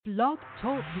Blog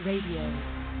Talk Radio.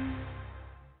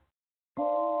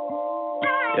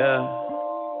 Yeah,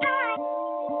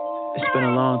 it's been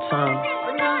a long time.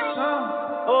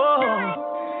 Oh,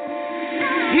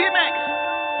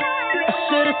 I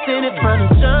should've seen it from the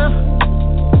jump.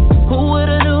 Who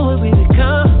would've knew it we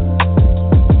become?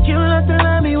 You love to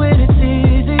love me when it's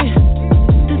easy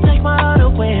to take my heart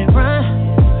away and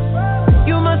run.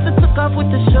 You must've took off with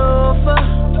the chauffeur.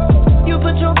 You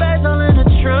put your bags all in the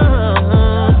trunk.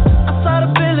 I saw the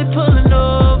Billy pulling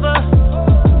over.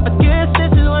 I guess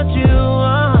this is what you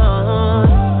want.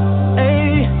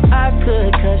 Hey, I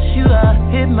could cuss you out,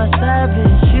 hit my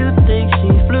savage. You think she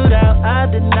flew out, I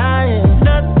deny it.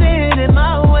 Nothing in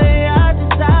my way, I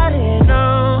decided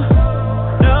no,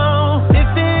 no.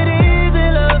 If it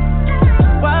isn't love,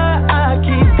 why I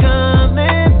keep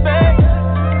coming back?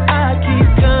 I keep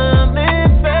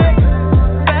coming back,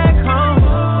 back home.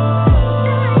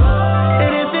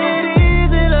 And if it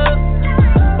isn't love,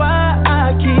 why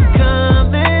I keep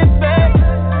coming back?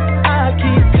 I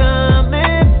keep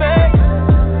coming back,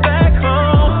 back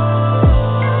home.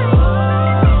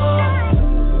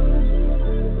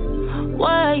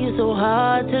 Why are you so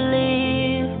hard to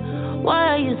leave? Why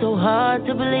are you so hard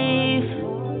to believe?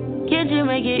 Can't you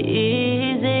make it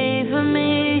easy for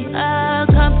me? I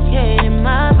complicated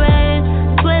my brain.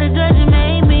 Swear to God you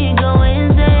made me go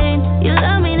insane. You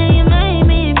love me then you made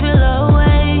me feel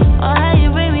away. Oh how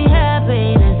you bring me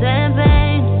happiness and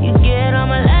pain. You get on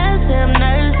my last damn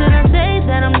nerves and I say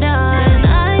that I'm done. And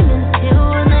I miss you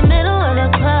in the middle of the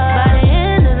club. By the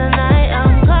end of the night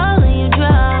I'm calling you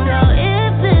drunk. So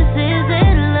if this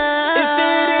isn't love, if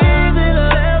it isn't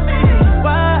love, tell me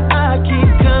why I keep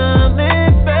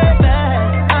coming back,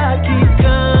 I keep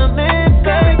coming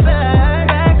back,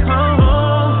 back home.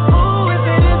 Ooh, if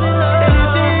it isn't love,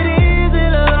 if it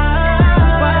isn't love,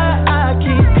 why I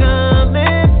keep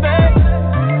coming back,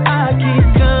 I keep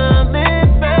coming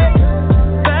back,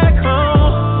 back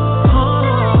home.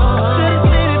 I should've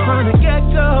seen it from the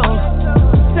get-go.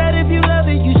 Said if you love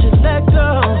it, you should let go.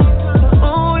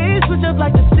 Ooh, we switch up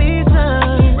like the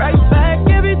season. Right back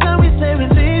every time we say we're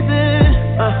leaving.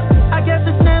 I guess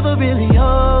it's never really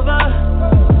over.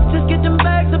 Just get them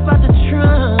bags up out the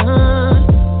trunk.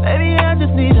 Baby, I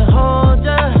just need to hold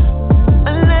ya.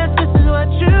 Unless this is what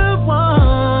you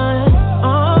want.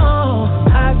 Oh,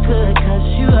 I could cuss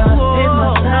you out, hit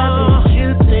my savage.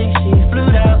 You think she flew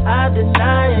out, I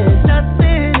deny it.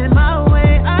 Nothing in my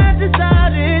way, I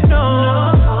decided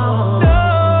no,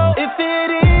 no. If it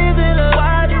isn't love,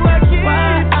 why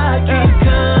I keep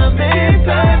coming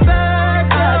back?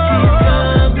 I keep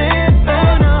coming back,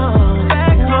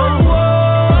 back home.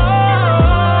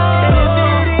 And if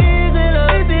it isn't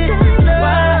love,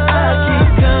 why I keep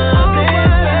coming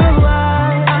back?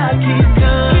 I keep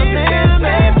coming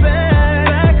back,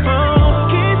 back home.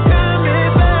 Keep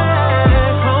coming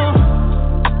back home.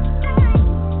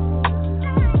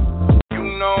 You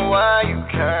know why you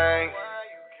came.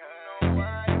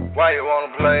 Why you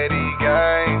wanna play these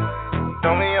games?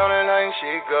 Throw me on that lane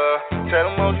shit, girl. Tell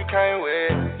them what you came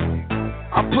with.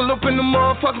 I pull up in the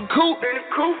motherfucking coupe.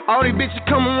 All these bitches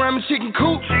come around me chicken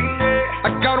coop. I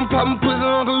got them poppin' pussy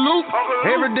Uncle Luke.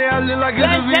 Every day I live like it's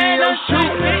a video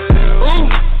shoot. Ooh,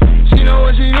 she know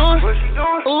what she doing.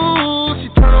 Ooh, she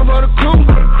turn up for the coupe.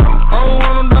 Oh,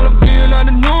 $100 bill out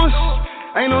the news.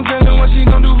 Ain't no telling what she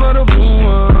gon' do for the boom.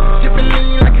 Tippin'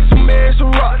 lean like it's some extra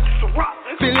rock.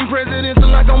 Feeling presidential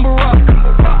like I'm Barack.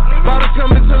 Bottles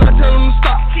coming till I tell them to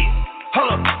stop.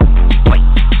 Hold up, wait,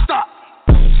 stop.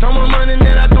 So much money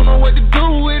that I don't know what to do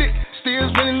with it.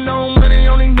 Still spending no money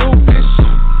on these new bitch.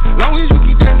 Long as you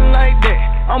keep dancing like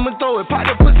that, I'ma throw it, pop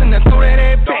the pussy and throw that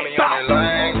ass Throw back. me on that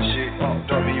lane shit.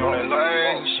 Throw me on that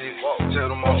lane shit. Tell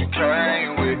them what you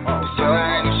came with. The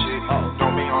same shit. Throw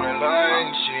me on that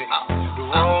lane shit. The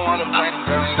world wanna play them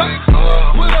girls in the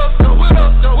club. What up, though, what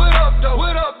up, though, what up, though,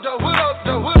 what up, though, what up,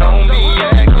 though, what up, Don't though, be what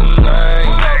up, acting lame.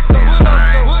 what up,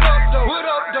 though, what up, though, what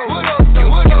up, though, what up, though, what up, though,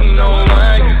 what up, You know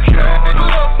why you came.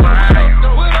 what up, what up,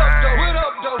 though, what up, though, what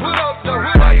up, though, what up, though,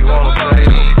 what Why up, you though, wanna what up, play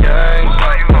though, these games?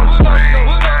 Why you wanna play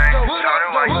these games?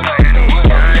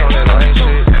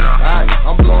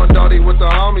 I'm blowing dirty with the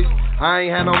homies. I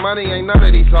ain't had no money, ain't none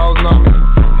of these hoes know me.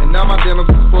 And now my dealers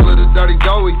is full of the dirty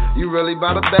doughy. You really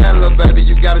bout a bad little baby,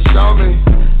 you gotta show me.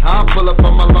 I'll pull up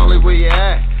on my lonely where you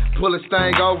at. Pull this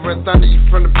thing over and thunder you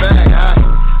from the back.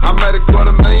 I made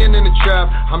 $250,000 in the trap.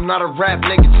 I'm not a rap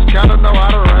nigga, just kinda know how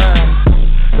to rap.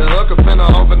 The hooker finna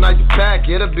overnight the pack.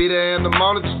 It'll be there in the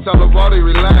morning, just tell her Brody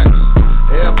relax.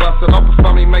 Yeah, bust it open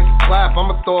for me, make it clap.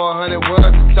 I'ma throw 100 words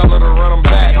and tell her to run them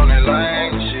back. On that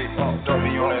lame shit, don't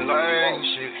be on that lame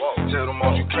shit. Tell them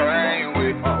what you came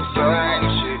with, the same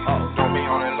shit. Don't be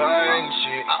on that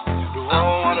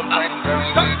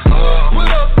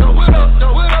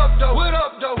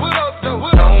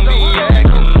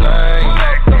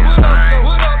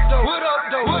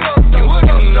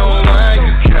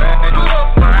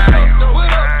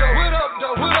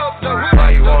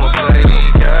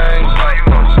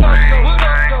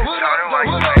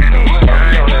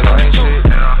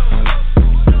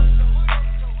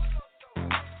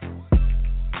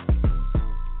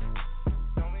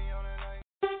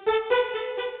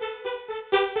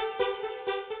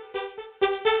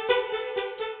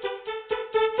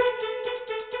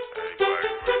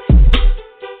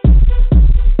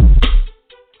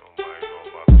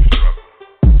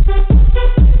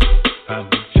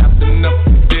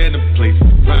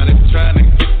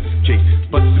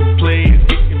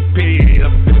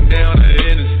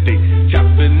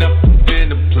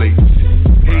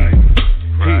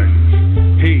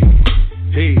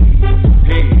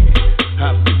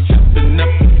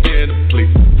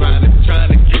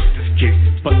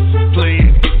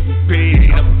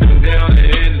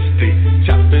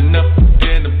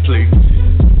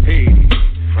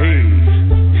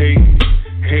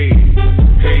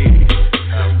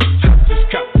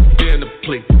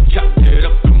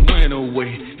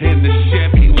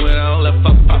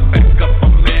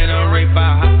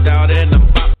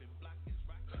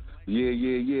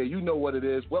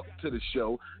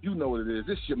show. You know what it is.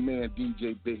 This your man,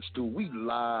 DJ Big Stu. We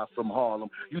live from Harlem.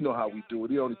 You know how we do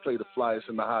it. We only play the flyest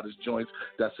and the hottest joints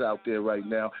that's out there right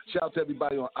now. Shout out to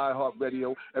everybody on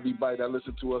iHeartRadio, everybody that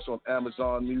listens to us on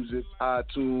Amazon Music,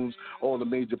 iTunes, all the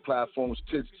major platforms,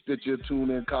 Stitcher,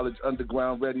 TuneIn, College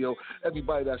Underground Radio.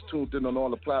 Everybody that's tuned in on all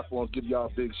the platforms, give y'all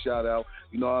a big shout out.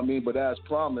 You know what I mean? But as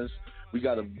promised, we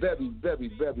got a very,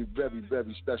 very, very, very,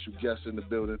 very special guest in the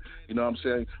building. You know what I'm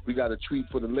saying? We got a treat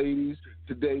for the ladies.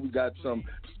 Today we got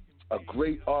a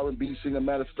great R&B singer.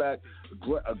 Matter of fact,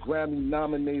 a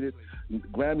Grammy-nominated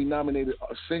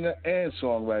singer and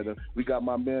songwriter. We got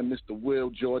my man, Mr. Will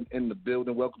Jordan, in the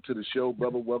building. Welcome to the show,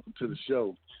 brother. Welcome to the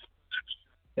show.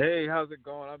 Hey, how's it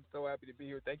going? I'm so happy to be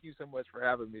here. Thank you so much for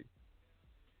having me.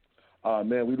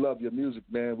 Man, we love your music,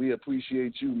 man. We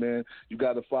appreciate you, man. You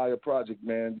got a fire project,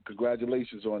 man.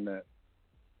 Congratulations on that.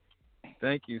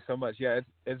 Thank you so much. Yeah,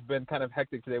 it's been kind of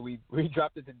hectic today. We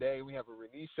dropped it today. We have a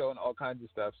release show and all kinds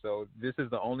of stuff. So this is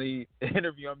the only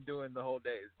interview I'm doing the whole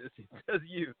day. It's just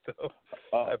you. So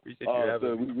I appreciate you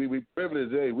having me. We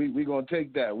privileged. Hey, we gonna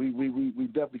take that. We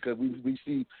definitely, because we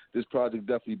see this project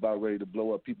definitely about ready to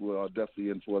blow up. People are definitely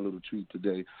in for a little treat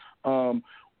today.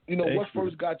 What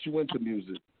first got you into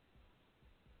music?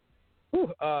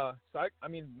 I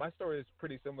mean, my story is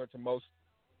pretty similar to most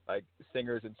like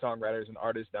singers and songwriters and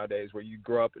artists nowadays, where you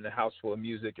grow up in a house full of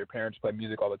music. Your parents play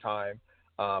music all the time.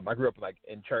 I grew up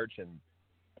in church, and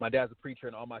my dad's a preacher,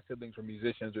 and all my siblings were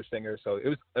musicians or singers. So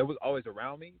it was always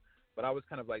around me. But I was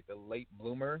kind of like the late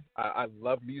bloomer. I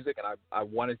love music, and I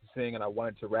wanted to sing, and I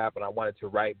wanted to rap, and I wanted to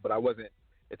write, but I wasn't.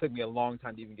 It took me a long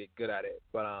time to even get good at it.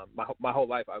 But my whole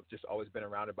life, I've just always been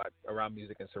around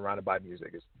music and surrounded by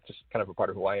music. It's just kind of a part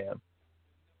of who I am.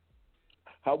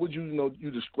 How would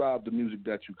you describe the music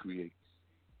that you create?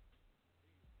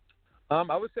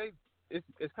 I would say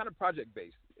it's kind of project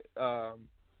based.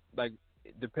 Like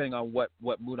depending on what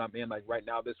mood I'm in. Like right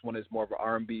now, this one is more of an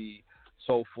R&B,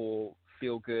 soulful,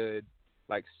 feel good,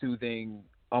 like soothing,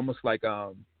 almost like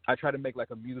I try to make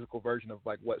like a musical version of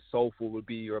like what soulful would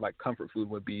be or like comfort food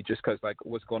would be, just because like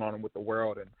what's going on with the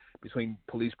world and between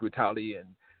police brutality and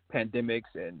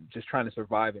pandemics and just trying to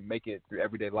survive and make it through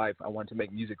everyday life. I wanted to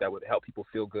make music that would help people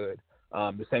feel good.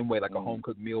 The same way like a home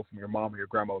cooked meal from your mom or your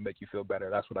grandma would make you feel better.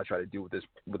 That's what I try to do with this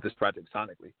project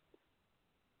sonically.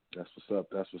 That's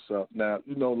what's up. Now,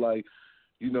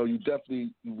 you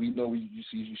definitely, you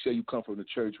say you come from the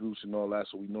church roots and all that,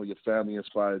 so we know your family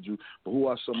inspired you. But who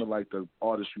are some of like the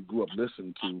artists you grew up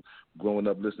listening to, whether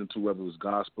it was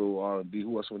gospel or R&B?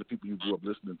 Who are some of the people you grew up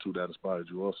listening to that inspired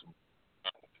you also?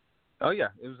 Oh yeah,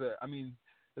 it was.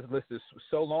 This list is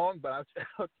so long, but I'll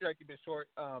try to keep it short.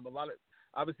 A lot of,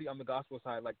 obviously, on the gospel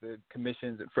side, like the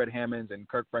commissions and Fred Hammonds and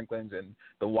Kirk Franklins and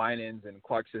the Winans and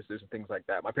Clark Sisters and things like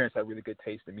that. My parents had really good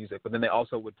taste in music, but then they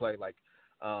also would play like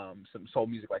some soul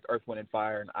music like Earth, Wind and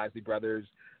Fire and Isley Brothers,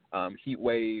 Heat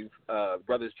Wave,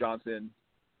 Brothers Johnson,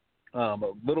 a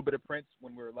little bit of Prince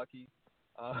when we were lucky.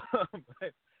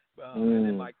 And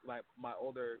then my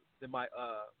older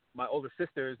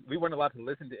sisters, we weren't allowed to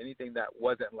listen to anything that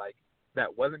wasn't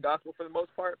gospel for the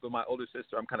most part. But my older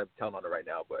sister, I'm kind of telling on her right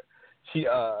now, but she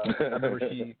I remember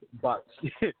she bought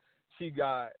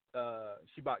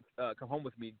Come Home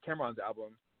With Me, Cameron's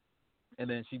album, and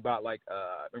then she bought I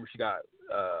remember she got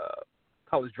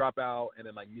College Dropout and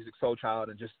then like Music Soul Child,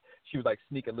 and just she would like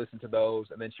sneak and listen to those,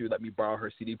 and then she would let me borrow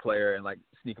her CD player and like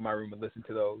sneak in my room and listen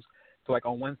to those. So like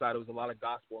on one side it was a lot of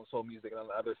gospel and soul music, and on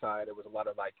the other side it was a lot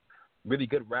of like really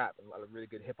good rap and a lot of really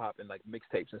good hip hop and like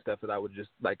mixtapes and stuff that I would just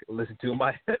like listen to in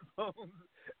my headphones.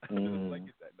 I just like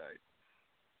it that night.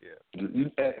 Yeah.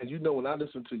 And when I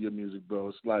listen to your music, bro,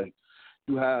 it's like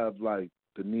you have like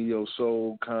the neo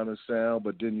soul kind of sound,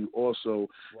 but then you also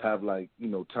have like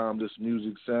timeless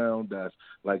music sound that's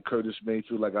like Curtis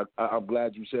Mayfield. Like I'm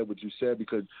glad you said what you said,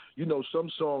 because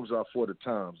some songs are for the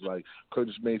times. Like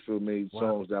Curtis Mayfield made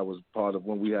songs that was part of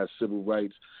when we had civil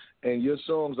rights, and your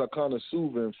songs are kind of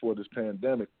soothing for this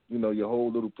pandemic. Your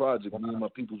whole little project. Me and my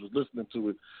people was listening to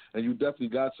it, and you definitely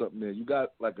got something there. You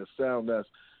got like a sound that's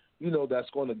that's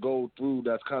going to go through,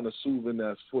 that's kind of soothing,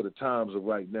 that's for the times of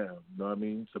right now. You know what I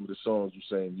mean? Some of the songs you're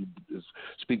saying, is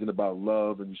speaking about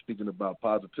love and you're speaking about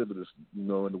positivity, and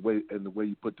the way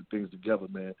you put the things together,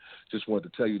 man. Just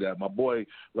wanted to tell you that. My boy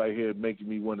right here making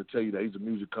me want to tell you that he's a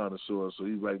music connoisseur, so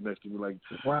he's right next to me like,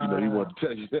 he wanted to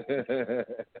tell you that.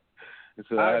 And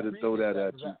so I had to throw that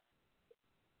at you.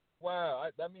 Wow,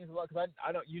 that means a lot, because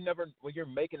I don't, when you're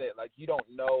making it, like, you don't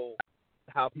know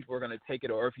how people are going to take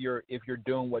it, or if you're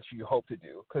doing what you hope to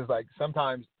do. Because like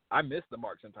sometimes I miss the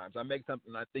mark. Sometimes I make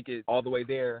something, I think it's all the way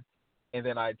there, and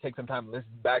then I take some time to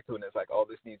listen back to it, and it's like, oh,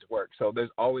 this needs work. So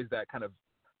there's always that kind of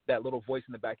that little voice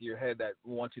in the back of your head that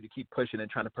wants you to keep pushing and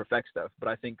trying to perfect stuff. But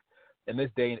I think in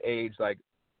this day and age, like,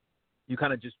 you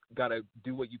kind of just got to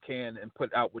do what you can and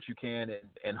put out what you can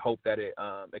and hope that it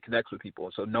connects with people.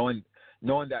 So knowing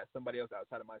that somebody else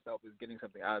outside of myself is getting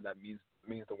something out of that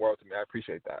means the world to me. I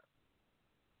appreciate that.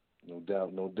 No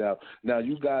doubt. Now,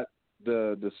 you got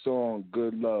the song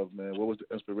Good Love, man. What was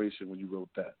the inspiration when you wrote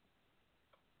that?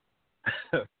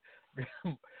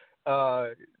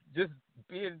 Just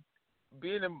being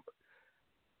in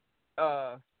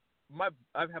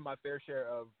I've had my fair share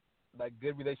of like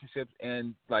good relationships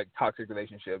and like toxic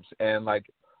relationships, and like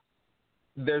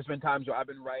there's been times where I've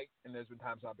been right and there's been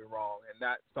times I've been wrong, and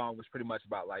that song was pretty much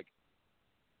about like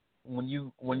when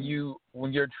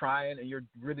you're trying and you're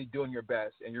really doing your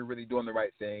best and you're really doing the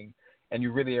right thing and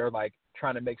you really are like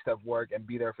trying to make stuff work and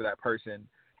be there for that person,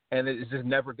 and it's just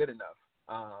never good enough.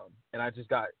 And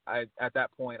at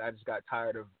that point I just got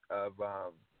tired of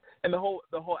and the whole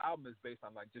album is based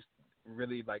on like just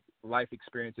really like life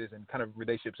experiences and kind of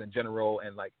relationships in general,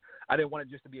 and like I didn't want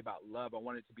it just to be about love. I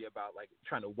wanted it to be about like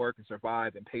trying to work and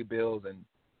survive and pay bills and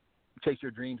chase your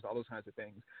dreams, all those kinds of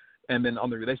things. And then on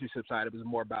the relationship side, it was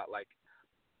more about like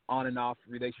on and off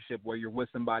relationship where you're with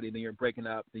somebody, then you're breaking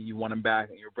up, then you want them back,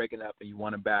 and you're breaking up and you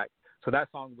want them back. So that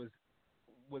song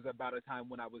was about a time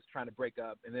when I was trying to break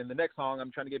up, and then the next song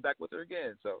I'm trying to get back with her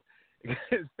again. So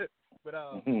but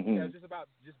yeah, it's just about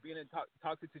just being in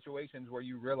toxic situations where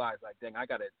you realize like, dang,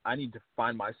 I need to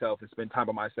find myself and spend time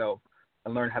by myself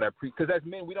and learn how to because as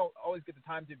men we don't always get the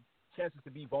chances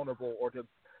to be vulnerable or to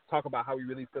talk about how we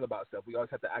really feel about stuff. We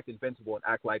always have to act invincible and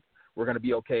act like we're going to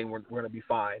be okay and we're going to be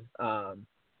fine.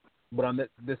 But on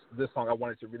this song, I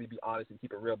wanted to really be honest and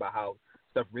keep it real about how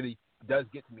stuff really does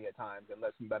get to me at times and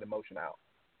lets me that emotion out.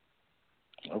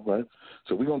 All right.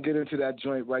 So we're going to get into that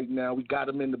joint right now. We got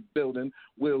him in the building,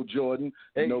 Will Jordan,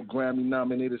 hey.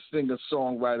 Grammy-nominated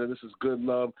singer-songwriter. This is Good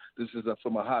Love. This is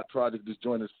from a hot project. This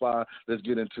joint is fire. Let's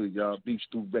get into it, y'all. Beach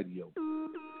Through Radio.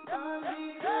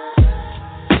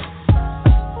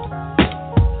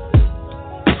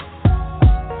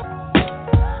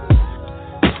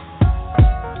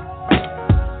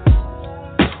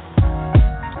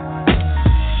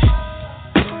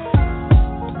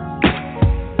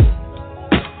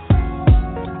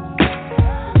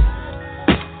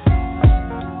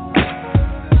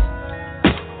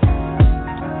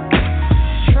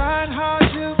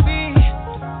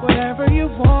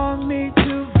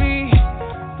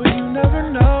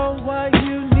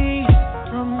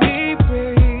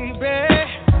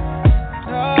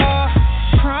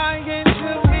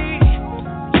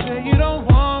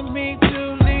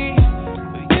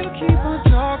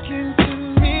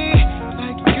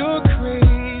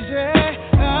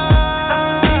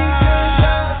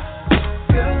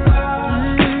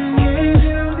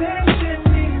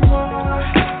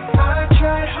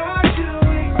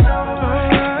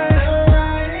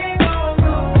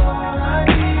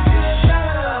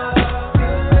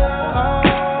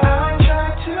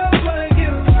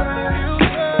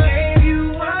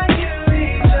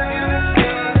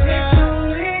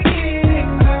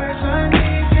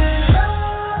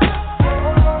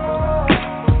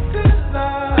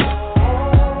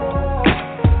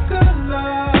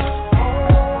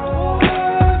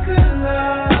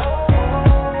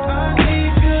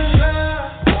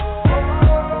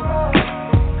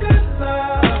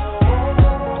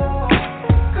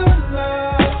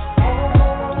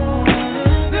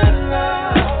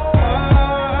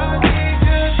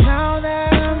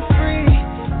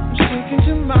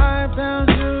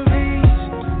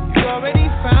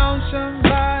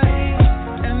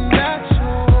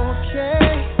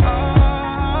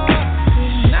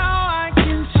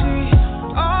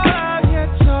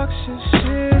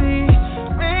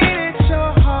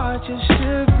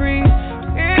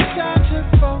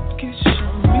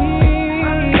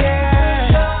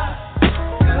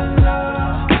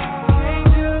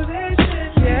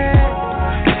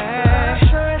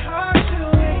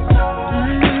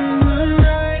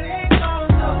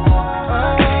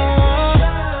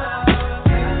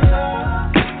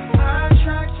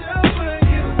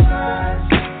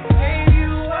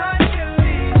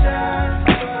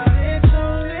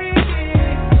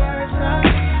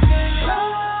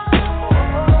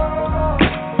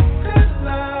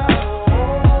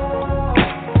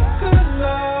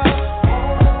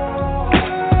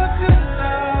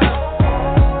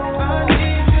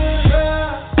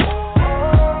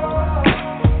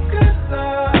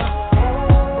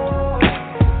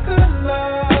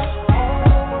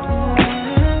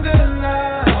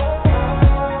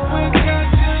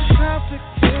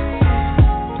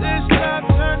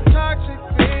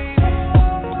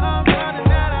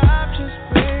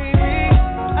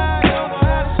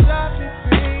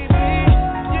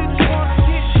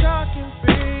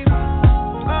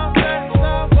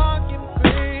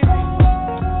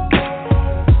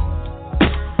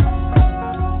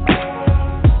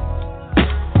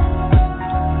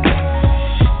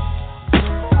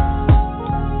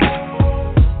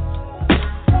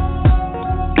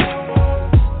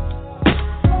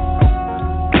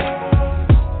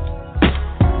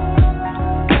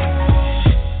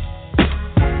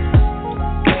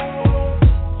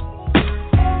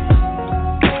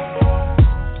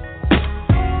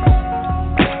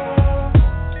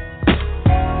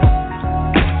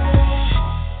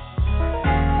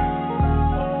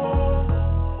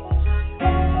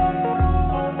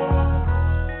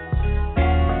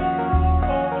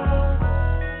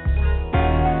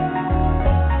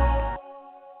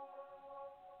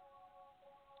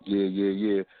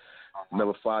 Yeah.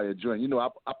 Never fire a joint. You know, I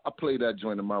play that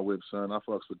joint in my whip, son. I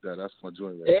fucks with that. That's my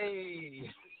joint. Right? Hey.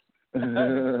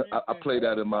 I play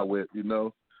that in my whip, you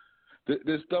know.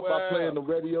 There's stuff I play on the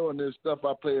radio, and there's stuff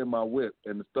I play in my whip.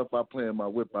 And the stuff I play in my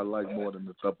whip I like more than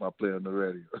the stuff I play on the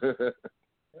radio.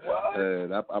 What?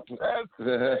 And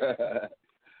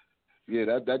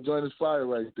yeah, that joint is fire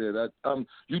right there.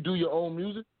 You do your own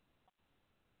music?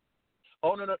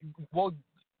 Oh, no. Well,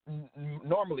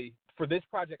 normally, for this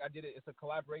project, I did it. It's a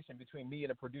collaboration between me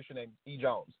and a producer named E.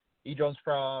 Jones. E. Jones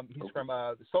from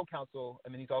the Soul Council,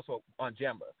 and then he's also on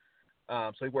Jamba.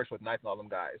 So he works with Knife and all them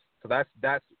guys. So that's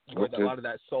where a lot of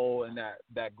that soul and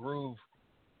that groove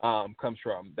comes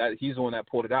from. That he's the one that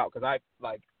pulled it out, because I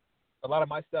like a lot of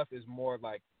my stuff is more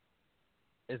like,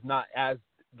 it's not as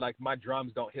like, my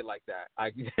drums don't hit like that.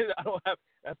 I don't have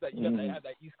that. You have to have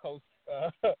that East Coast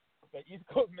that East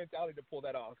Coast mentality to pull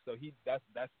that off. So that's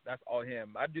all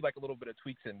him. I do like a little bit of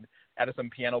tweaks and added some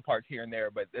piano parts here and there,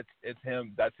 but it's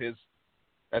him. That's his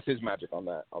magic on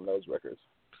those records.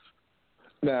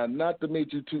 Now, not to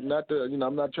make you toot,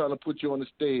 I'm not trying to put you on the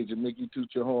stage and make you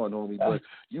toot your horn, homie, but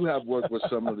you have worked with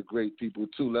some of the great people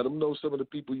too. Let them know some of the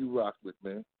people you rock with,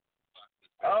 man.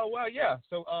 Oh, well, yeah.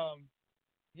 So,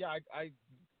 I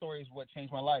story is what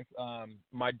changed my life.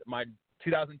 My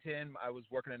 2010, I was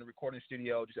working in a recording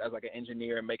studio just as like an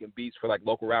engineer and making beats for like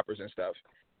local rappers and stuff.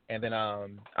 And then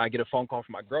I get a phone call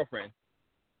from my girlfriend,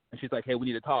 and she's like, "Hey, we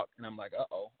need to talk." And I'm like,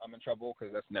 "Uh-oh, I'm in trouble,"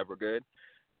 because that's never good.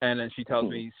 And then she tells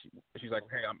me, she's like,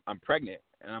 "Hey, I'm pregnant."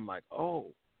 And I'm like,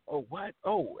 oh, what?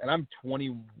 Oh, and I'm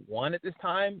 21 at this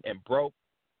time and broke.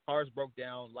 Cars broke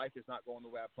down. Life is not going the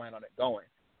way I planned on it going.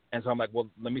 And so I'm like, well,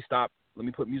 let me stop. Let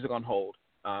me put music on hold.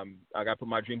 I got to put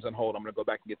my dreams on hold. I'm going to go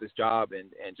back and get this job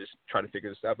and just try to figure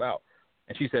this stuff out.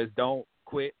 And she says, don't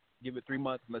quit. Give it 3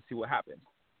 months and let's see what happens.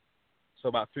 So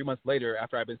about 3 months later,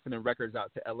 after I've been sending records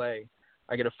out to L.A.,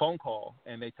 I get a phone call,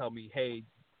 and they tell me, hey,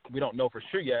 we don't know for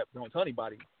sure yet. Don't tell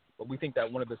anybody. But we think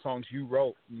that one of the songs you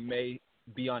wrote may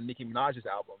be on Nicki Minaj's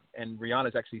album, and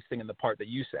Rihanna's actually singing the part that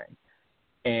you sang.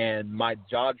 And my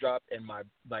jaw dropped, and my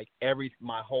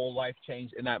whole life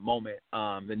changed in that moment.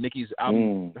 The Nicki's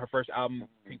album, her first album,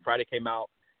 Pink Friday, came out,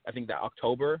 I think, that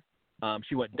October.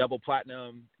 She went double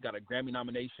platinum, got a Grammy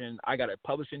nomination. I got a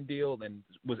publishing deal, and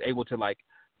was able to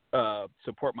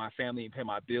support my family and pay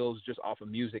my bills just off of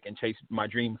music and chase my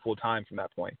dream full time from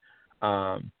that point.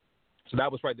 So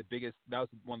that was probably that was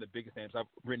one of the biggest names. I've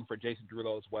written for Jason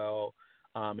Derulo as well.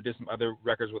 I did some other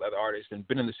records with other artists and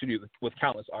been in the studio with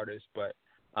countless artists, but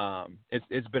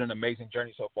it's been an amazing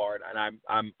journey so far, and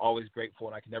I'm always grateful,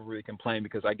 and I can never really complain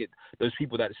because I get those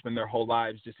people that spend their whole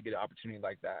lives just to get an opportunity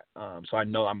like that. So I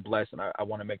know I'm blessed, and I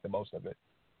want to make the most of it.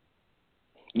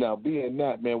 Now, being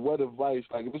that, man, what advice,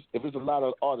 like if it's a lot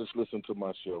of artists listening to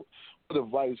my show, what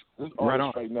advice, this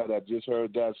artist right now that just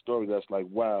heard that story that's like,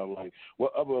 wow, like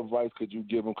what other advice could you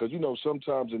give them? Because,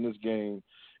 sometimes in this game,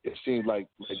 it seems like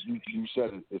you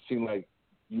said it seemed like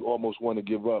you almost want to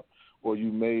give up, or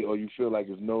you feel like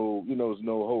there's no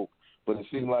hope. But it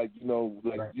seemed like,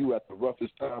 you at the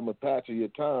roughest time or patch of your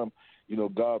time,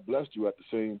 God blessed you at the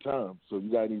same time. So you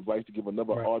got any advice to give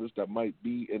another artist that might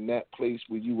be in that place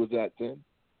where you was at then?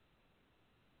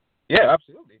 Yeah,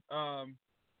 absolutely. I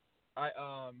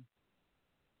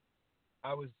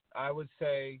would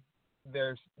say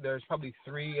there's probably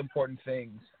three important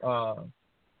things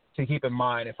to keep in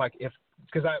mind.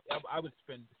 Because I would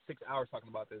spend 6 hours talking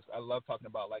about this. I love talking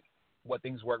about like what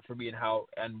things work for me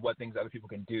and what things other people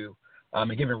can do,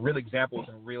 and giving real examples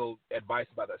and real advice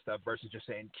about that stuff versus just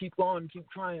saying keep going, keep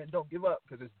trying, don't give up,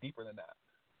 because it's deeper than that.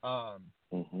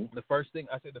 The first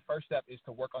step is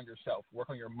to work on yourself, work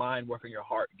on your mind, work on your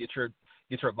heart, get your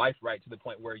life right to the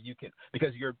point where you can,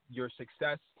 because your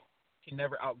success can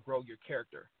never outgrow your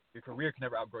character. Your career can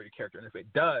never outgrow your character. And if it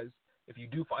does, if you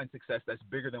do find success that's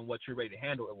bigger than what you're ready to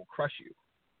handle, it will crush you.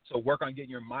 So work on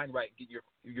getting your mind right, get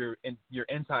your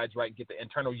insides right, get the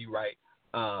internal you right,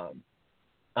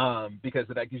 because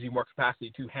that gives you more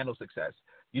capacity to handle success.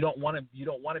 You don't want to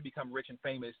become rich and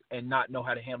famous and not know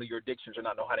how to handle your addictions or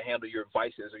not know how to handle your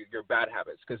vices or your bad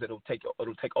habits, because it'll take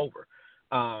over.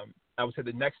 I would say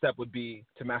the next step would be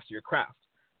to master your craft.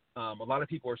 A lot of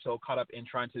people are so caught up in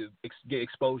trying to get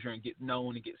exposure and get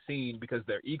known and get seen because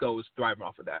their ego is thriving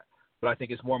off of that. But I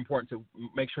think it's more important to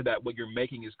make sure that what you're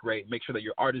making is great, make sure that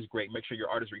your art is great, make sure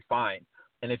your art is refined.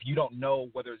 And if you don't know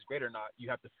whether it's great or not, you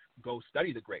have to go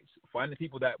study the greats. Find the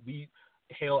people that we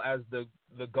hail as the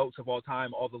GOATs of all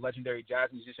time, all the legendary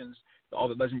jazz musicians, all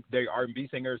the legendary R&B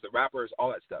singers, the rappers, all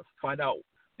that stuff. Find out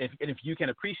If you can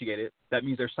appreciate it, that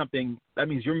means there's something. That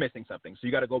means you're missing something. So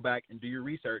you got to go back and do your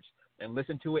research and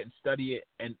listen to it and study it,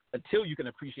 and until you can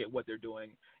appreciate what they're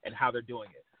doing and how they're doing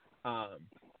it.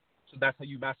 So that's how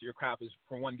you master your craft, is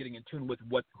for one, getting in tune with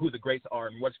who the greats are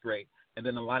and what's great, and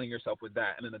then aligning yourself with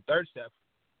that. And then the third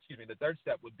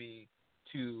step would be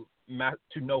to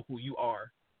know who you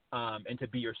are, and to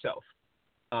be yourself.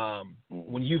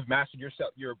 When you've mastered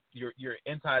yourself, your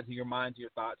insides of your mind, your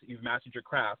thoughts, you've mastered your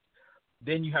craft,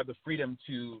 then you have the freedom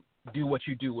to do what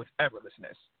you do with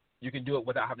effortlessness. You can do it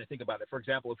without having to think about it. For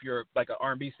example, if you're like an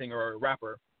R&B singer or a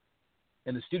rapper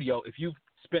in the studio, if you've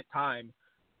spent time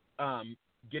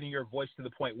getting your voice to the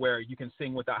point where you can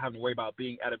sing without having to worry about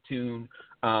being out of tune,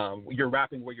 you're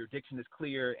rapping where your diction is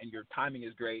clear and your timing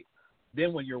is great,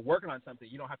 then when you're working on something,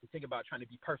 you don't have to think about trying to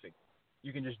be perfect.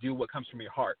 You can just do what comes from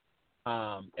your heart.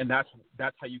 And that's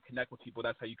how you connect with people.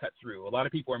 That's how you cut through. A lot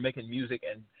of people are making music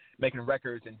and making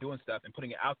records and doing stuff and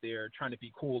putting it out there, trying to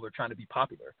be cool or trying to be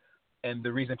popular. And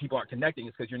the reason people aren't connecting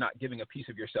is because you're not giving a piece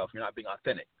of yourself. You're not being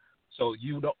authentic. So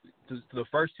the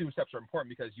first two steps are important,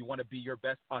 because you want to be your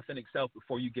best authentic self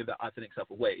before you give that authentic self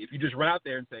away. If you just run out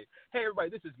there and say, hey, everybody,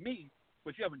 this is me,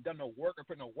 but you haven't done no work or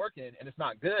put no work in, and it's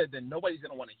not good, then nobody's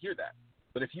going to want to hear that.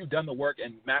 But if you've done the work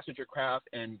and mastered your craft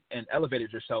and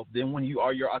elevated yourself, then when you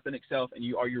are your authentic self and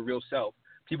you are your real self,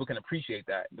 people can appreciate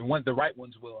that. The right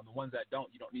ones will, and the ones that don't,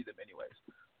 you don't need them anyways.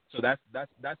 So that's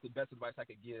the best advice I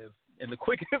could give in the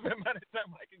quickest amount of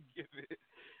time I can give it.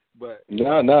 But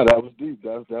no, that was deep.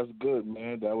 That's good,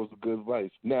 man. That was a good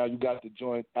advice. Now you got the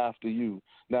joint After You.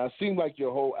 Now it seems like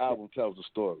your whole album tells a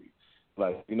story.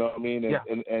 Like, you know what I mean?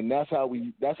 And that's how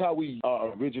we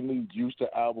are originally used to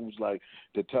albums, like,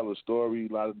 to tell a story.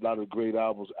 A lot of great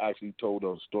albums actually told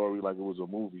a story like it was a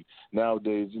movie.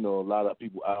 Nowadays, you know, a lot of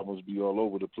people albums be all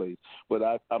over the place. But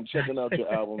I'm checking out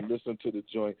your album, listening to the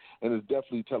joint, and it's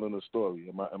definitely telling a story.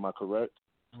 Am I correct?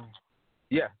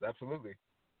 Yeah, absolutely.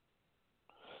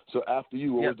 So After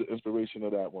You, what was the inspiration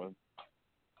of that one?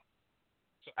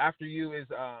 So After You is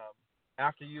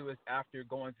after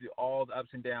going through all the ups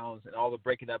and downs and all the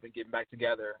breaking up and getting back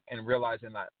together and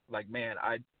realizing that, like, man,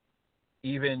 I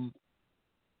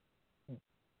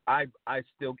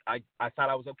thought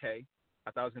I was okay.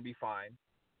 I thought I was going to be fine.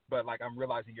 But, like, I'm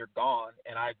realizing you're gone,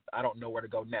 and I don't know where to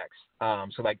go next.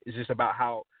 So, like, it's just about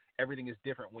how everything is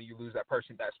different when you lose that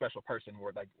person, that special person,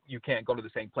 where, like, you can't go to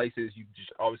the same places. You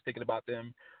just always thinking about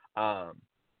them.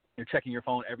 You're checking your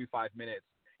phone every 5 minutes.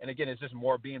 And again, it's just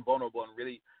more being vulnerable. And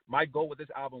really, my goal with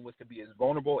this album was to be as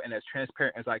vulnerable and as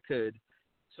transparent as I could,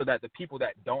 so that the people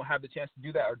that don't have the chance to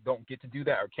do that, or don't get to do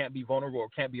that, or can't be vulnerable, or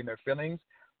can't be in their feelings,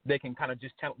 they can kind of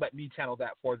just let me channel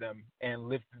that for them and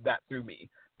live that through me.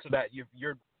 So that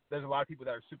there's a lot of people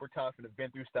that are super tough and have been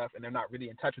through stuff, and they're not really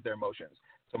in touch with their emotions.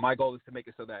 So my goal is to make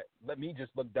it so that let me just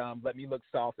look dumb, let me look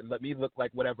soft, and let me look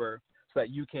like whatever, so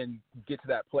that you can get to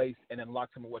that place and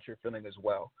unlock some of what you're feeling as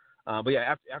well. But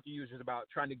yeah, After You is just about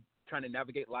trying to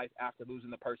navigate life after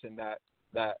losing the person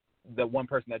that the one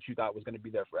person that you thought was going to be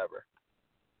there forever.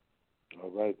 All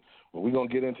right. Well, we're going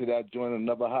to get into that joint,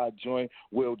 another hot joint.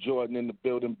 Will Jordan in the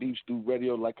building, Beef Stew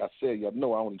Radio. Like I said, y'all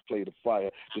know I only play the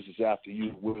fire. This is After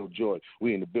You, Will Jordan.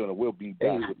 We in the building. We'll be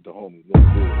back with the homie. Let's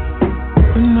do it.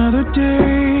 Another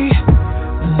day,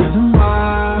 another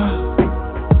mile.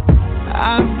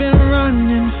 I've been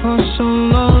running for so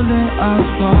long that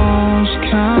I've lost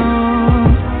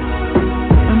count.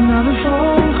 Another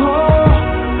phone call,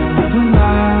 another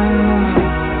lie.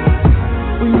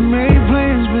 We made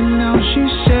plans, but now she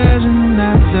says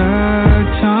another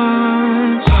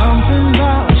time. Something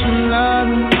about your love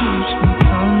keeps me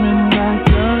coming back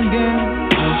again.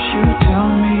 If you tell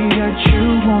me that you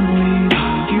want me,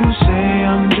 you say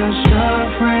I'm just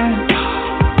a friend.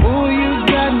 Oh, you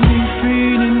got me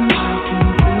feeling like I can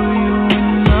feel you in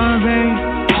my veins.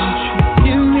 Won't you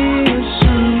give me a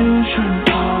solution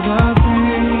for the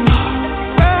pain?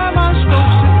 Where am I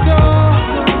supposed to go?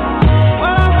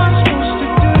 What am I supposed to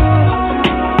do?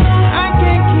 I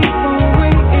can't keep on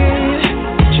waiting,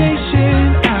 chasing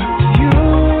after you.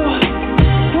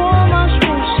 Who am I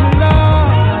supposed to love?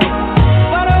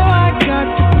 What do I got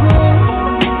to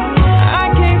prove? I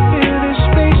can't fill this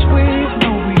space with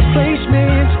no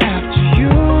replacements after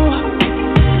you.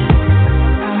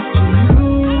 After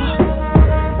you.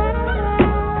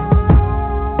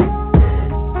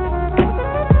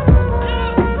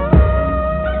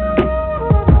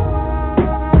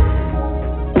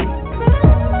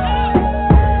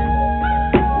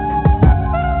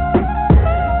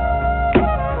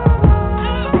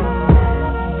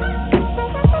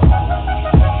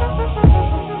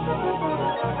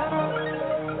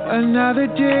 Another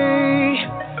day,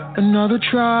 another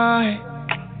try.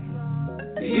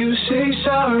 You say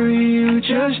sorry, you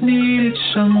just needed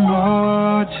some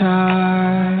more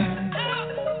time.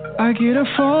 I get a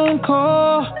phone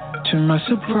call, to my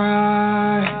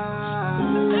surprise.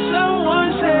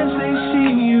 Someone says they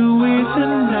see you with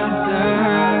another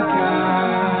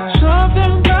guy.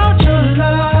 Something about your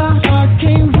love I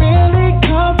can't really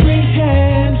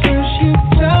comprehend. First you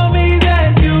tell me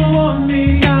that you want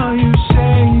me, now you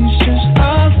say it's just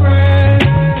a friend.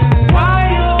 Why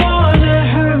you wanna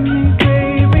hurt me,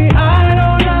 baby? I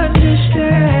don't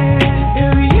understand.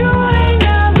 If you ain't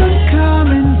never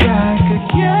coming back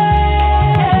again,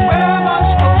 where am I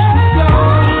supposed to go?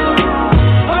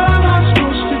 What am I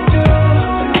supposed to do?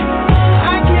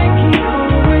 I can't keep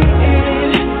on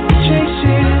waiting,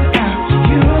 chasing after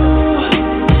you.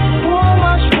 Who am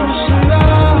I supposed to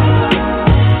love?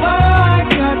 What do I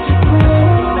got to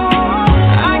prove?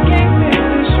 I can't bear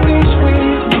the space with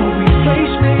no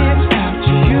replacements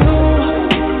after you.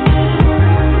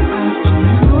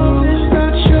 It's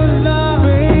not your love,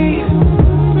 babe.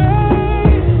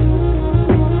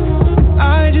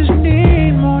 I just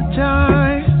need more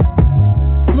time,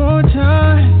 more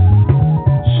time.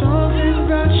 Something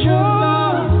about your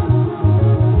love.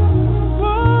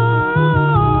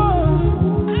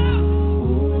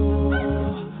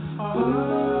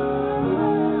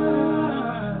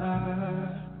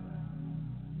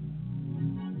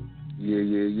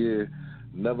 Yeah.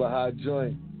 Never High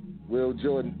Joint. Will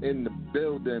Jordan in the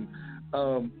building.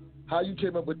 How you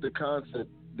came up with the concept,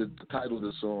 the title of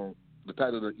the song, the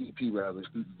title of the EP rather,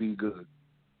 Be Good?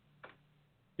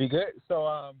 Be good.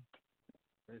 So,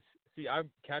 see, I'm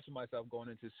catching myself going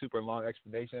into super long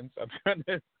explanations. I'm trying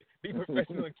to be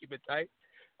professional and keep it tight.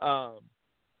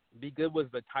 Be Good was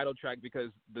the title track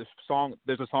because there's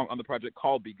a song on the project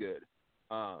called Be Good.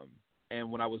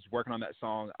 And when I was working on that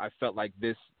song, I felt like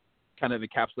this kind of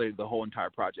encapsulated the whole entire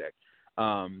project.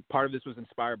 Part of this was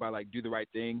inspired by like Do the Right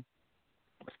Thing,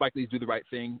 Spike Lee's Do the Right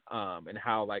Thing, and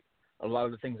how like a lot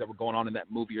of the things that were going on in that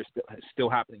movie are still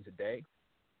happening today,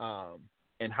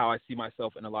 and how I see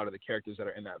myself in a lot of the characters that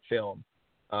are in that film,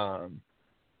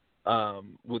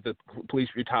 with the police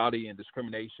brutality and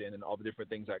discrimination and all the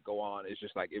different things that go on. It's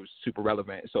just like it was super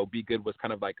relevant. So Be Good was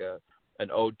kind of like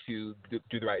an ode to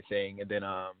Do the Right Thing, and then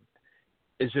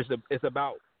it's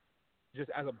about just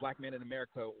as a black man in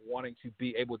America wanting to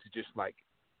be able to just like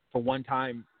for one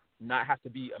time not have to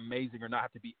be amazing or not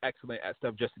have to be excellent at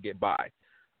stuff just to get by.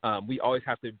 We always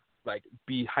have to like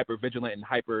be hyper vigilant and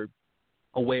hyper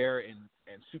aware and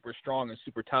super strong and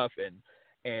super tough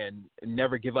and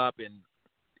never give up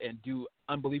and do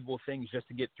unbelievable things just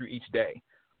to get through each day.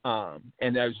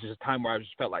 And there was just a time where I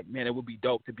just felt like, man, it would be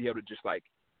dope to be able to just like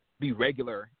be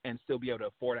regular and still be able to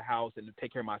afford a house and to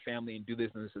take care of my family and do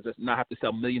this and just not have to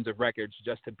sell millions of records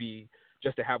just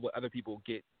to have what other people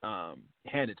get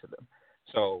handed to them.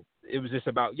 So it was just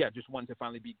about, just wanting to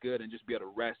finally be good and just be able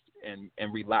to rest and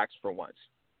relax for once.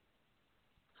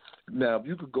 Now, if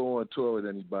you could go on tour with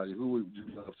anybody, who would you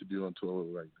love to be on tour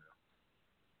with right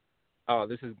now? Oh,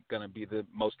 this is going to be the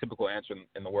most typical answer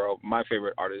in the world. My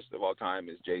favorite artist of all time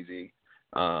is Jay-Z.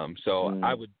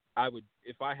 I would,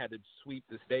 if I had to sweep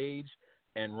the stage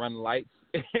and run lights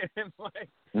and play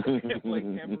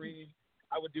tambourine,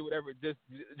 I would do whatever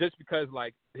just because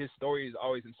like his story has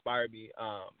always inspired me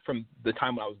from the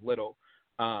time when I was little.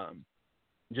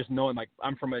 Just knowing like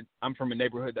I'm from a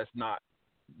neighborhood that's not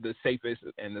the safest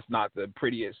and it's not the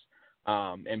prettiest,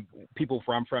 and people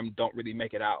where I'm from don't really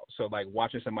make it out. So like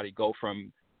watching somebody go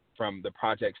from the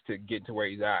projects to get to where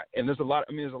he's at, and there's a lot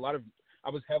of I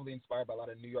was heavily inspired by a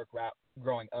lot of New York rap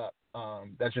growing up.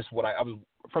 That's just what I was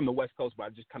from the West Coast, but I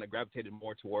just kind of gravitated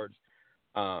more towards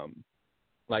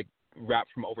like rap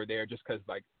from over there, just because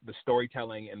like the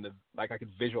storytelling and I could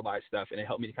visualize stuff, and it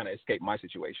helped me to kind of escape my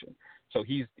situation. So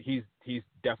he's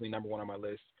definitely number one on my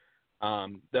list.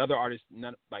 The other artists,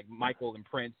 like Michael and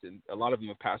Prince, and a lot of them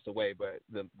have passed away, but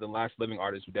the last living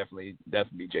artist would definitely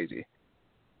be Jay-Z.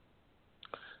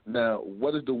 Now,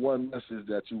 what is the one message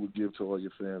that you would give to all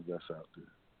your fans that's out there?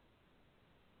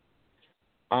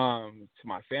 To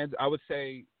my fans, I would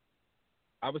say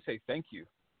thank you.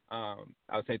 I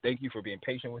would say thank you for being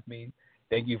patient with me.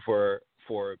 Thank you for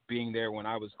being there when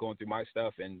I was going through my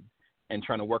stuff and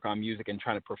trying to work on music and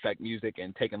trying to perfect music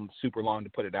and taking super long to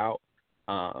put it out.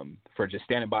 For just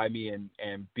standing by me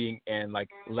and being and like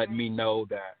letting me know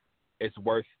that it's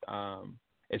worth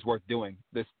doing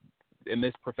this in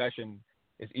this profession.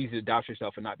 It's easy to doubt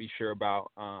yourself and not be sure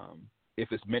about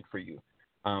if it's meant for you.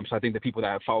 So I think the people that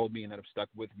have followed me and that have stuck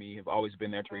with me have always been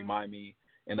there to remind me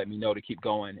and let me know to keep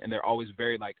going. And they're always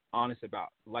very like honest about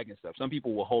liking stuff. Some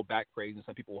people will hold back praise and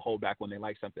some people will hold back when they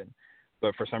like something.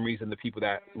 But for some reason, the people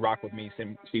that rock with me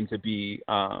seem to be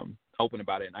open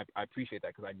about it, and I appreciate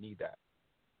that because I need that.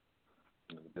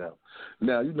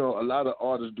 Now, you know, a lot of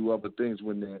artists do other things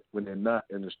when they're not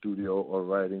in the studio or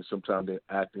writing. Sometimes they're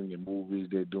acting in movies,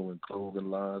 they're doing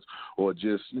clothing lines, or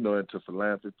just, you know, into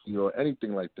philanthropy or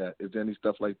anything like that. Is there any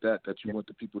stuff like that you want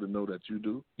the people to know that you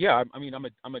do? Yeah, I mean,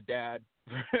 I'm a dad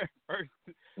first.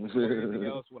 Anything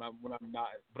else when I'm not,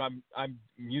 but I'm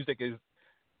music is.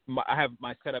 I have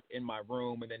my setup in my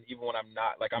room, and then even when I'm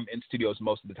not, like I'm in studios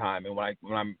most of the time, and when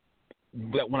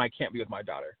I can't be with my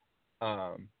daughter.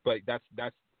 But that's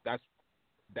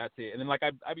it. And then like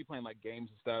I be playing like games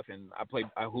and stuff, and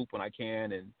I hoop when I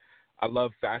can, and I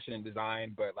love fashion and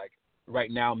design. But like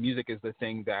right now, music is the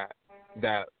thing that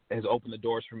has opened the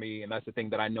doors for me, and that's the thing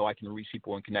that I know I can reach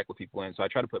people and connect with people in. So I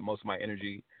try to put most of my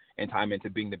energy and time into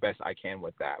being the best I can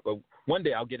with that. But one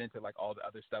day I'll get into like all the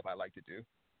other stuff I like to do.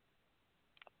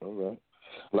 All right.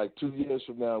 Like 2 years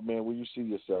from now, man, where you see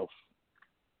yourself?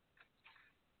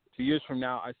 2 years from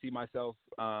now, I see myself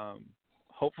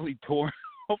hopefully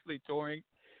touring,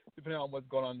 depending on what's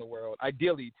going on in the world.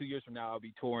 Ideally, 2 years from now, I'll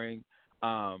be touring.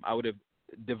 I would have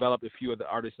developed a few of the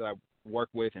artists that I work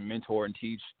with and mentor and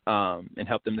teach and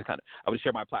help them to I would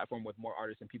share my platform with more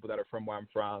artists and people that are from where I'm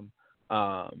from,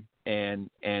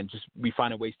 and just be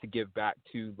finding ways to give back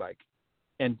to like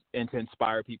and to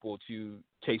inspire people to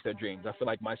chase their dreams. I feel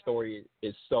like my story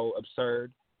is so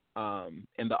absurd.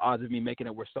 And the odds of me making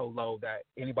it were so low that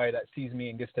anybody that sees me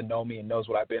and gets to know me and knows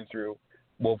what I've been through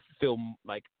will feel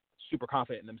like super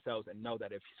confident in themselves and know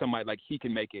that if somebody like he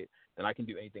can make it, then I can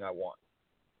do anything I want.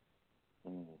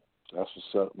 That's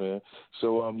what's up, man.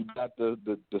 So you got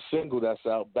the single that's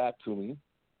out, Back to Me.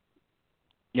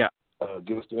 Yeah.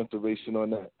 Give us the information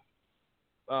on that.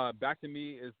 Back to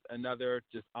Me is another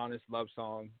just honest love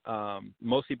song.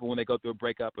 Most people, when they go through a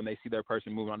breakup and they see their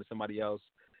person moving on to somebody else,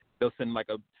 they'll send like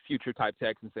a future type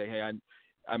text and say, "Hey,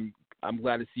 I'm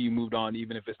glad to see you moved on,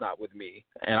 even if it's not with me."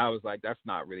 And I was like, that's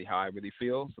not really how I really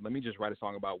feel. So let me just write a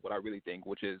song about what I really think,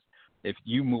 which is if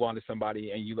you move on to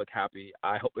somebody and you look happy,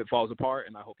 I hope it falls apart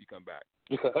and I hope you come back.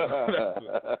 That's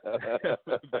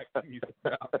what Back to Me is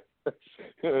about.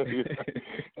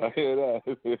 I hear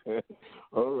that.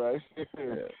 All right.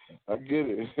 I get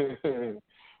it.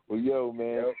 Well, yo,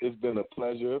 man, it's been a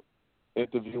pleasure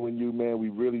interviewing you, man. We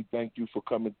really thank you for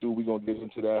coming through. We're going to get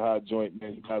into that hot joint,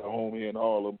 man. You got a home here in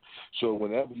Harlem. So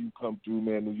whenever you come through,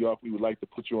 man, New York, we would like to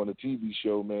put you on a TV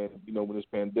show, man, you know, when this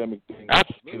pandemic thing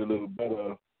get a little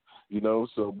better, you know.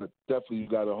 So, but definitely you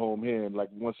got a home here. And, like,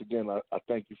 once again, I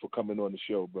thank you for coming on the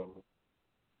show, brother.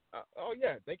 Oh,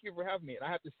 yeah. Thank you for having me. And I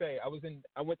have to say,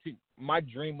 my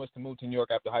dream was to move to New York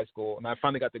after high school, and I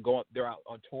finally got to go there out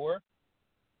on tour.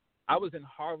 I was in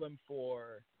Harlem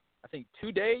for, I think,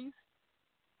 2 days.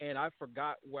 And I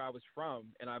forgot where I was from,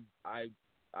 and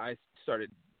I started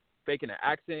faking an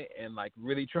accent and like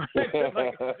really trying to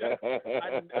like.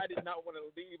 I did not want to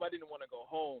leave. I didn't want to go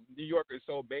home. New York is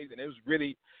so amazing. It was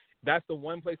really, that's the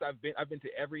one place I've been. I've been to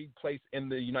every place in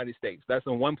the United States. That's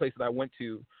the one place that I went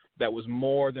to that was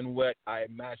more than what I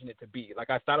imagined it to be. Like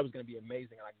I thought it was going to be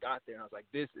amazing, and I got there and I was like,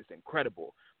 this is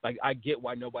incredible. Like I get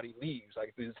why nobody leaves.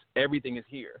 Like everything is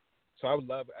here. So I would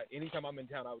love, anytime I'm in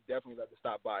town, I would definitely love to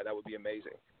stop by. That would be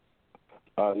amazing.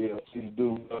 Yeah, please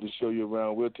do. We'd love to show you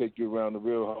around. We'll take you around the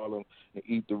real Harlem and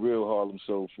eat the real Harlem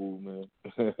soul food, man.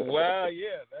 Wow,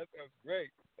 yeah, that sounds great.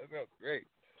 That sounds great.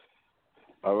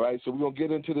 All right, so we're going to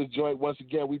get into this joint. Once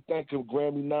again, we thank him,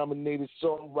 Grammy-nominated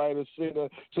songwriter, singer,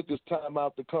 took his time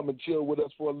out to come and chill with us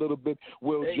for a little bit,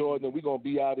 Will Jordan, and we're going to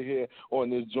be out of here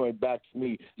on this joint, Back to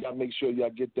Me. Y'all make sure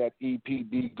y'all get that EP,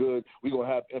 Be Good. We're going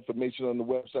to have information on the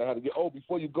website how to get. Oh,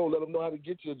 before you go, let them know how to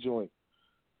get your joint.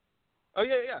 Oh,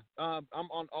 yeah.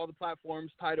 I'm on all the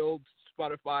platforms, Tidal,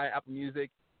 Spotify, Apple Music.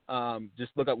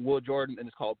 Just look up Will Jordan, and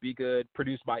it's called Be Good,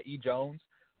 produced by E. Jones.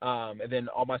 And then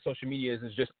all my social medias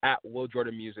is just at Will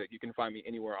Jordan Music. You can find me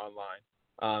anywhere online.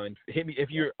 And hit me if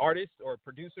you're artists or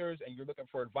producers and you're looking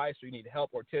for advice or you need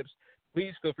help or tips.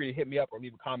 Please feel free to hit me up or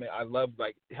leave a comment. I love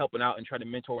like helping out and trying to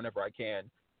mentor whenever I can,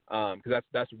 because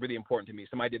that's really important to me.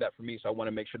 Somebody did that for me, so I want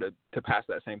to make sure to pass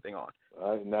that same thing on.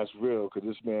 All right, and that's real, because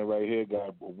this man right here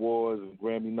got awards and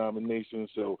Grammy nominations,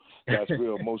 so that's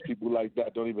real. Most people like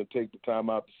that don't even take the time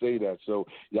out to say that. So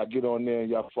y'all get on there and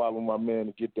y'all follow my man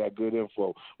and get that good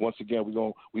info. Once again,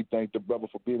 we thank the brother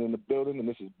for being in the building, and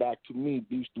this is Back to Me,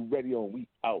 Beast Through Radio, and we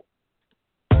out.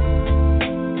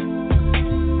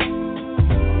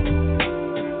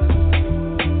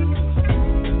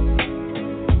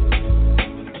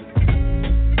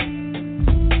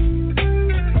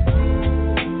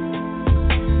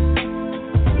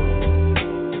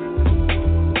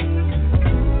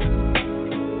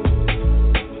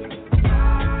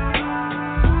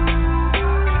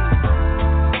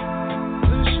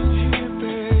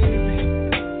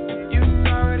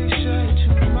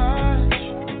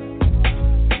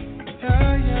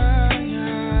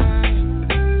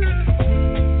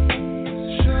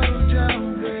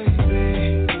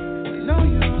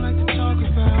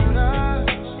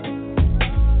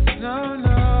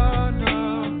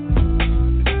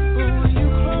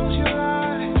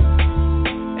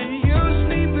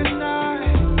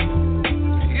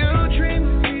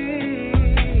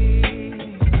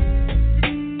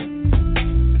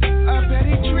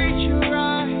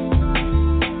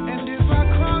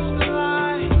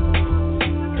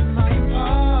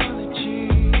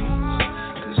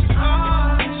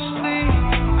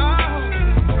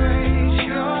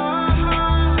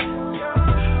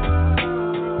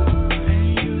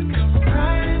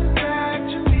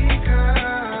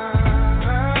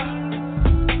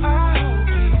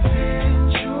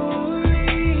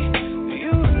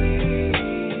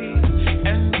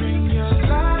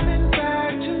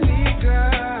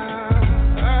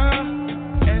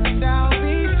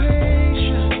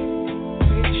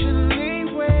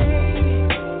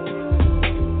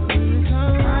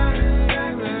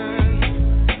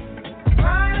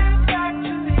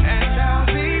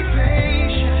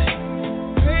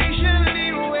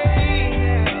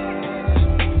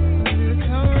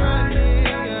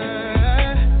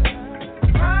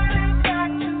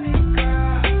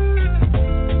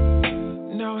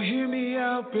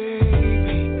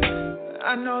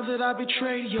 I know that I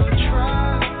betrayed your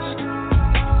trust.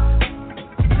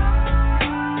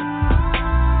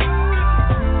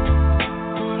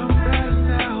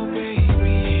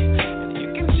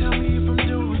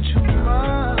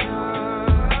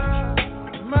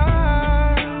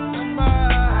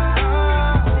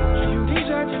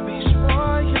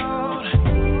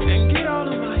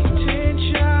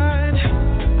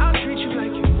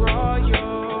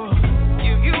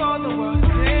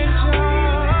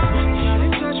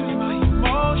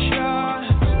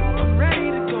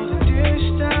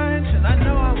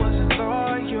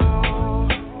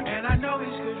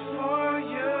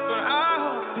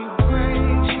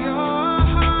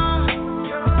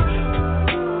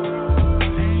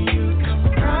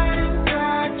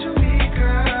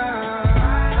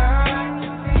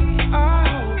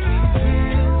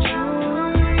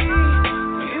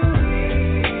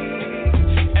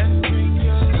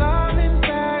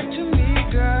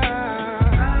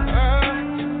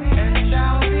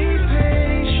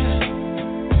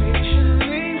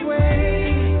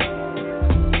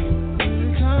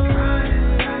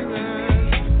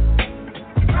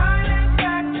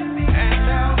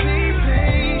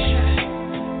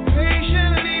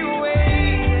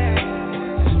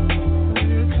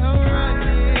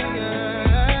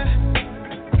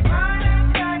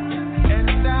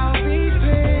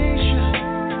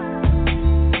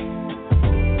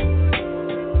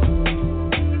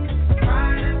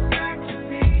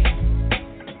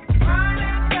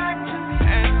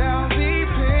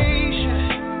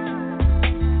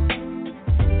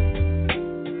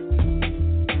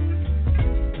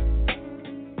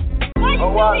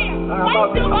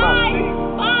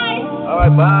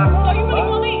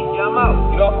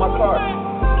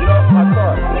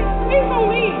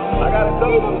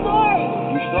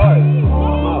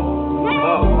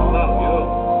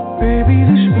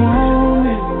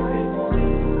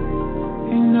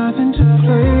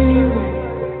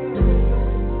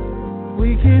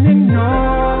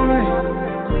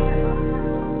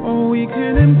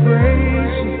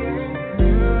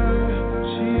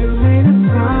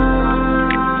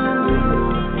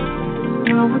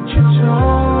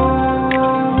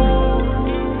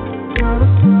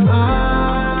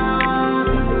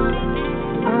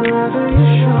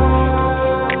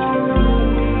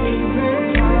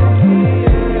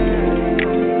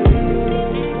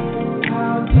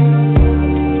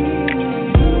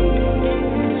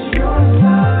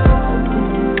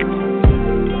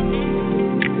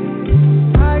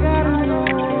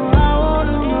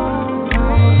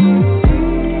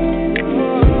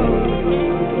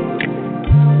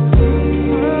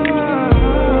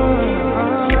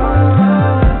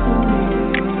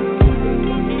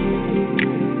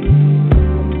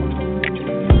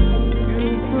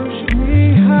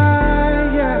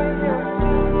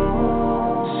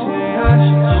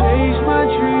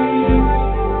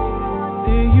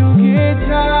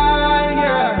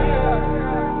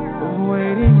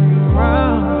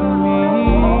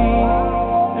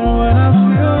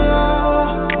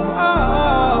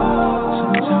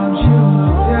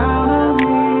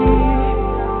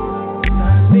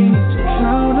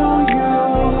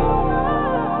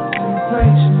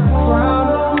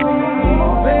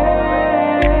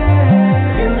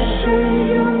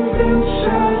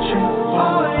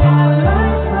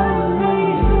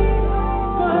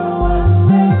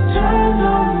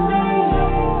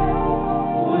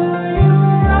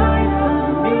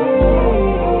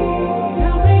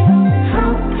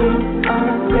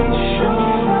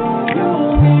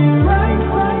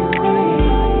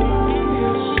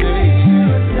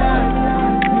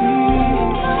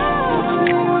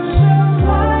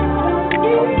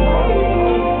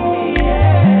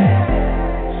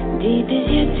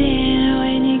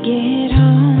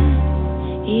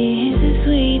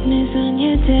 Sweetness on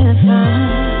your telephone.